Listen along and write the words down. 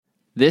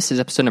This is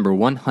episode number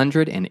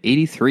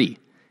 183,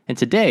 and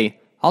today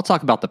I'll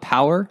talk about the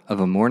power of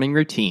a morning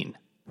routine.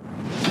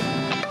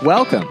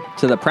 Welcome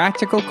to the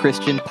Practical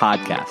Christian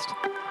Podcast.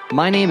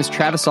 My name is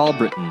Travis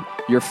Albritton,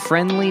 your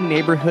friendly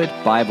neighborhood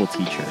Bible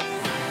teacher.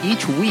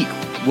 Each week,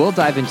 we'll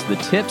dive into the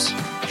tips,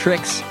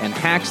 tricks, and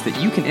hacks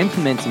that you can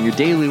implement in your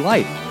daily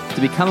life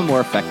to become a more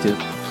effective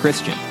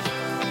Christian.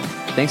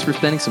 Thanks for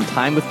spending some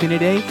time with me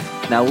today.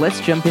 Now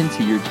let's jump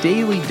into your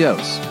daily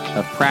dose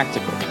of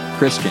practical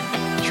Christian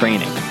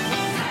training.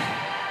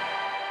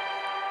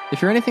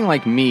 If you're anything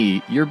like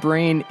me, your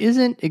brain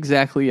isn't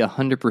exactly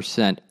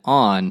 100%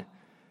 on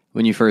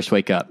when you first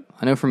wake up.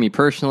 I know for me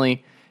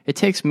personally, it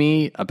takes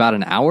me about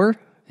an hour,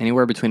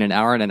 anywhere between an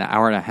hour and an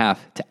hour and a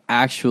half, to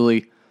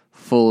actually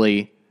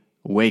fully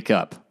wake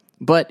up.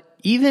 But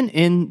even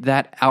in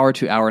that hour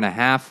to hour and a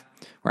half,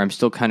 where I'm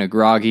still kind of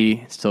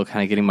groggy, still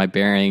kind of getting my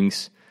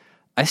bearings,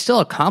 I still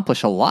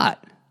accomplish a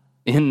lot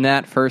in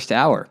that first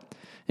hour,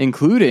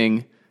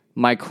 including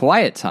my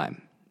quiet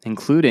time,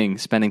 including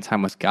spending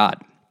time with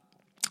God.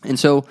 And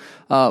so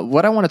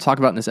what I want to talk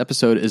about in this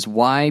episode is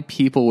why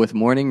people with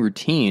morning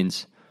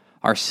routines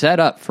are set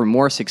up for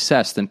more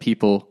success than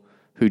people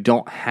who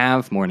don't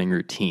have morning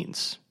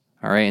routines.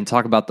 All right, and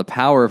talk about the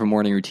power of a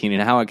morning routine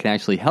and how it can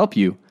actually help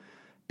you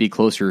be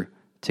closer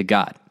to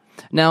God.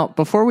 Now,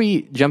 before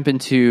we jump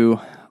into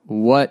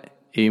what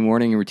a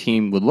morning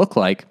routine would look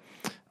like,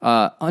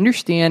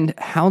 understand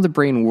how the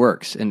brain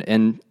works.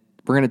 And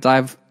we're going to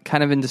dive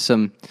kind of into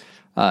some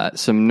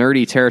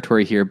nerdy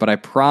territory here, but I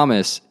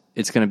promise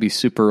it's going to be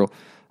super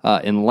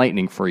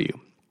enlightening for you.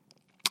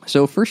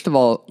 So first of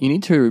all, you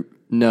need to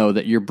know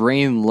that your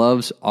brain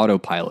loves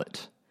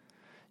autopilot.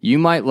 You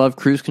might love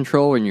cruise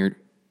control when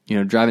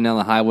you're driving down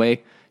the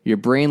highway. Your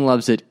brain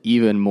loves it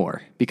even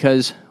more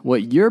because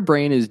what your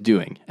brain is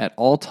doing at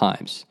all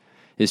times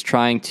is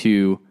trying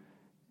to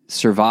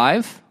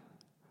survive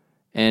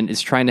and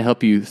is trying to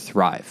help you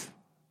thrive,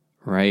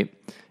 right?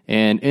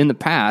 And in the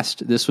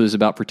past, this was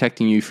about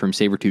protecting you from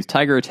saber-toothed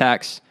tiger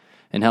attacks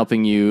and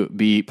helping you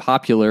be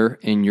popular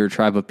in your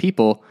tribe of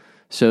people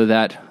so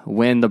that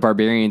when the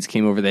barbarians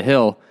came over the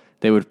hill,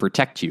 they would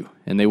protect you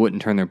and they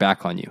wouldn't turn their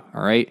back on you,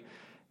 all right?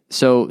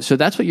 So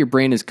that's what your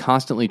brain is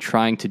constantly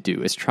trying to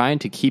do. It's trying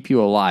to keep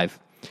you alive.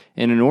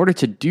 And in order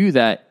to do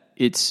that,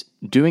 it's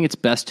doing its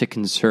best to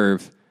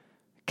conserve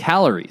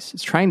calories.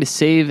 It's trying to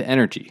save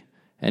energy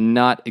and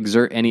not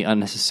exert any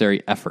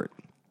unnecessary effort.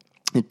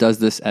 It does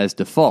this as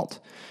default.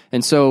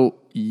 And so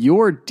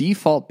your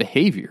default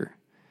behavior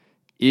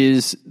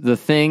is the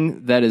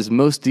thing that is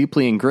most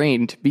deeply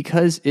ingrained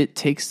because it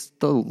takes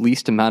the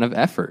least amount of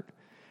effort,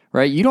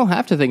 right? You don't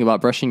have to think about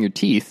brushing your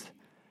teeth.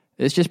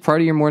 It's just part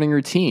of your morning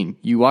routine.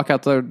 You walk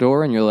out the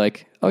door and you're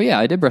like, oh yeah,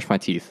 I did brush my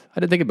teeth. I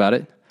didn't think about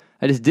it.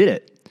 I just did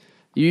it.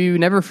 You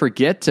never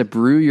forget to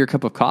brew your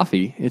cup of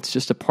coffee. It's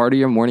just a part of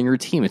your morning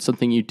routine. It's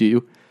something you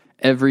do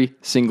every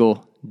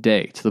single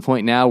day to the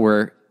point now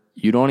where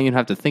you don't even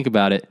have to think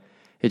about it.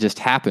 It just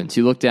happens.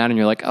 You look down and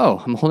you're like,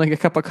 oh, I'm holding a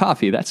cup of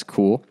coffee. That's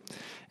cool.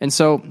 And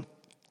so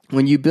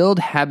when you build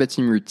habits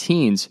and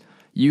routines,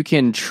 you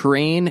can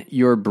train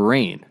your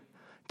brain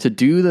to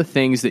do the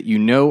things that you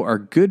know are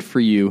good for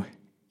you,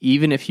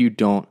 even if you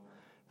don't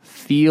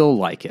feel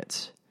like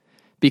it.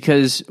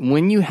 Because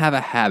when you have a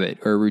habit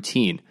or a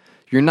routine,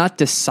 you're not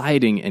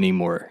deciding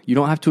anymore. You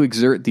don't have to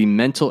exert the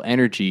mental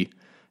energy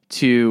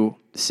to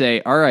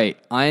say, all right,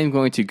 I am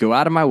going to go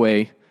out of my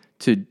way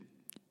to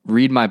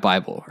read my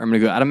Bible, or I'm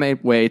going to go out of my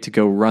way to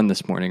go run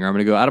this morning, or I'm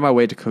going to go out of my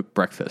way to cook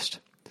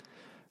breakfast.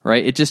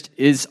 Right? It just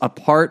is a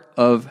part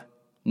of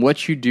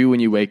what you do when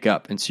you wake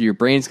up. And so your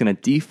brain's going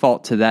to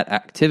default to that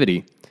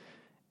activity.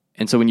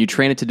 And so when you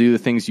train it to do the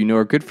things you know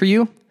are good for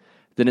you,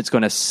 then it's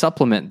going to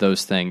supplement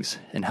those things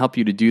and help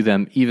you to do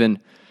them even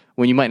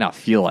when you might not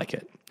feel like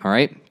it. All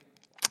right?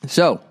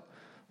 So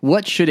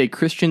what should a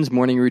Christian's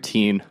morning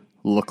routine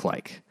look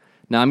like?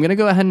 Now, I'm going to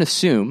go ahead and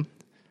assume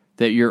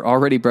that you're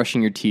already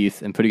brushing your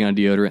teeth and putting on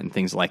deodorant and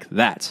things like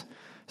that.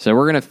 So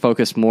we're going to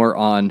focus more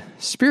on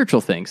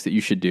spiritual things that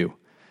you should do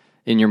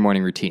in your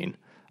morning routine.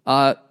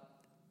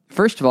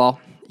 First of all,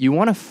 you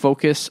want to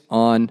focus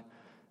on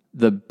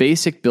the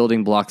basic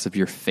building blocks of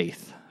your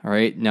faith. All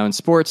right. Now in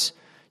sports,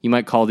 you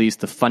might call these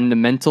the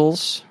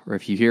fundamentals, or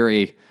if you hear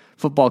a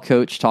football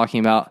coach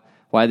talking about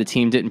why the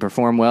team didn't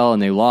perform well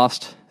and they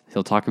lost,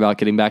 he'll talk about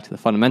getting back to the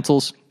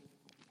fundamentals.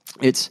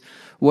 It's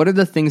what are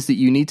the things that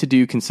you need to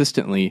do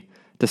consistently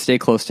to stay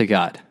close to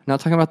God?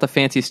 Not talking about the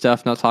fancy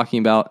stuff, not talking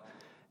about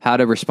how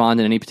to respond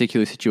in any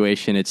particular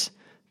situation. It's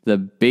the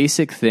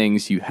basic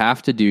things you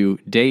have to do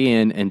day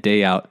in and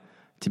day out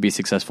to be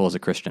successful as a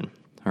Christian,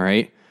 all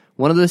right?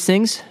 One of those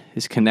things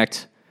is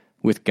connect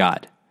with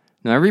God.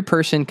 Now, every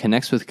person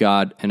connects with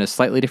God in a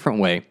slightly different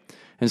way,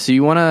 and so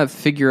you want to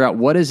figure out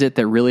what is it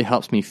that really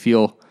helps me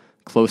feel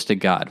close to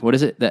God? What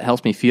is it that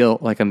helps me feel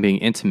like I'm being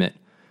intimate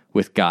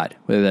with God?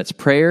 Whether that's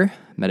prayer,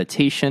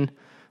 meditation,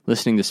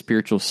 listening to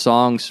spiritual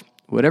songs,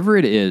 whatever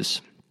it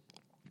is,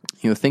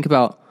 think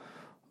about,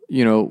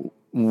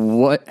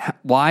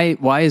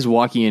 why is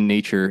walking in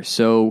nature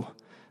so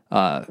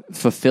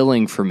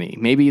fulfilling for me.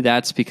 Maybe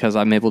that's because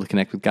I'm able to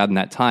connect with God in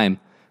that time.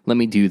 Let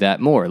me do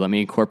that more. Let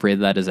me incorporate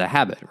that as a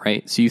habit,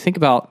 right? So you think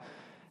about,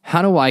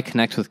 how do I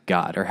connect with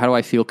God, or how do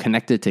I feel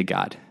connected to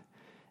God?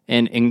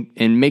 And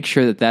make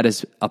sure that that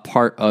is a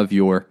part of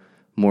your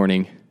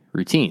morning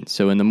routine.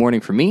 So in the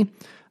morning for me,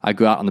 I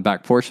go out on the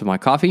back porch with my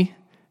coffee,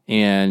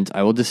 and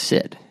I will just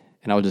sit,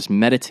 and I will just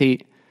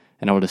meditate,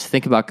 and I will just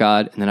think about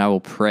God, and then I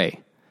will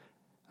pray.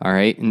 All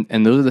right?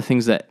 And those are the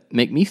things that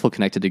make me feel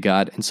connected to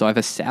God. And so I've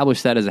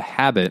established that as a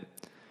habit.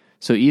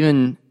 So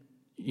even,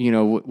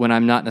 when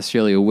I'm not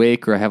necessarily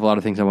awake or I have a lot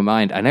of things on my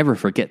mind, I never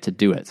forget to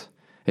do it.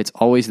 It's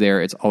always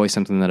there. It's always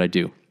something that I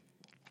do.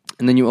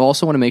 And then you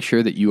also want to make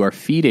sure that you are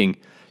feeding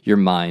your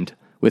mind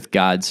with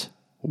God's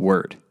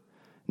word.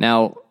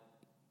 Now,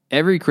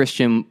 every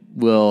Christian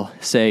will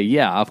say,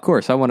 yeah, of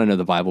course, I want to know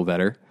the Bible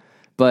better.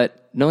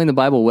 But knowing the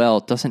Bible well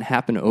doesn't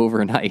happen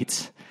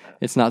overnight.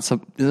 It's not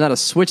a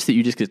switch that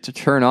you just get to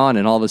turn on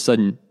and all of a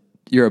sudden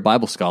you're a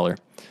Bible scholar.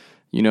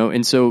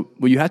 And so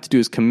what you have to do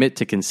is commit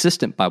to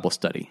consistent Bible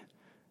study.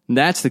 And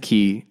that's the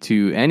key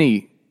to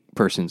any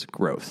person's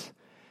growth.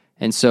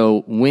 And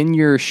so when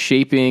you're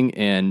shaping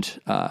and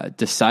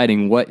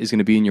deciding what is going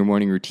to be in your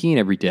morning routine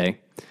every day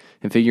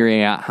and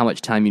figuring out how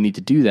much time you need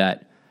to do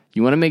that,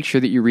 you want to make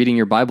sure that you're reading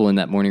your Bible in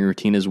that morning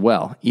routine as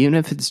well. Even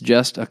if it's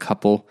just a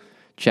couple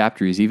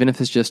chapters, even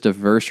if it's just a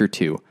verse or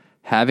two,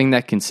 having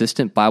that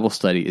consistent Bible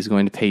study is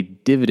going to pay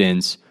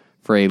dividends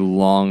for a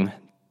long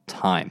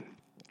time.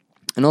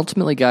 And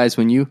ultimately, guys,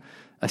 when you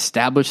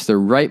establish the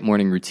right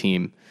morning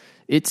routine,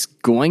 it's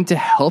going to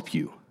help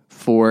you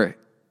for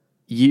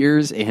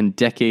years and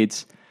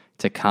decades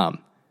to come.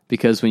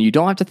 Because when you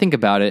don't have to think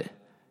about it,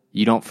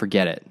 you don't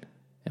forget it.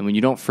 And when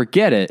you don't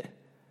forget it,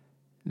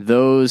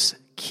 those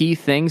key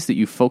things that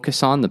you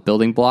focus on, the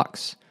building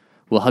blocks,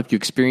 will help you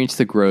experience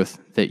the growth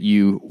that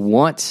you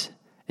want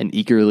and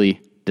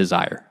eagerly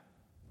desire.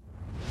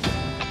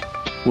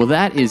 Well,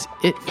 that is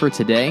it for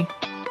today.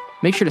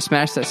 Make sure to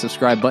smash that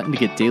subscribe button to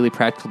get daily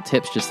practical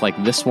tips just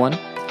like this one.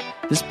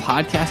 This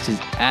podcast is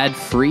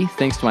ad-free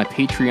thanks to my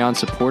Patreon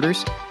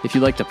supporters. If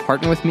you'd like to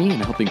partner with me in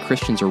helping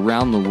Christians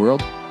around the world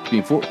to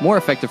be more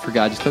effective for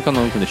God, just click on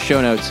the link in the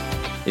show notes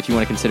if you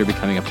want to consider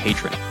becoming a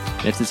patron.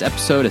 And if this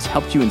episode has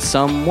helped you in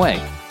some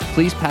way,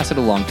 please pass it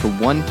along to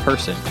one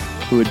person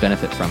who would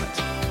benefit from it.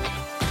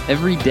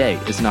 Every day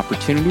is an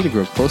opportunity to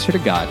grow closer to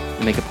God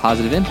and make a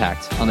positive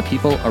impact on the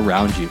people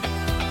around you.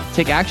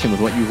 Take action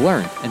with what you've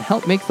learned and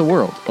help make the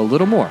world a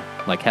little more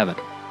like heaven.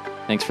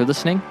 Thanks for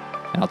listening,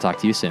 and I'll talk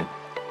to you soon.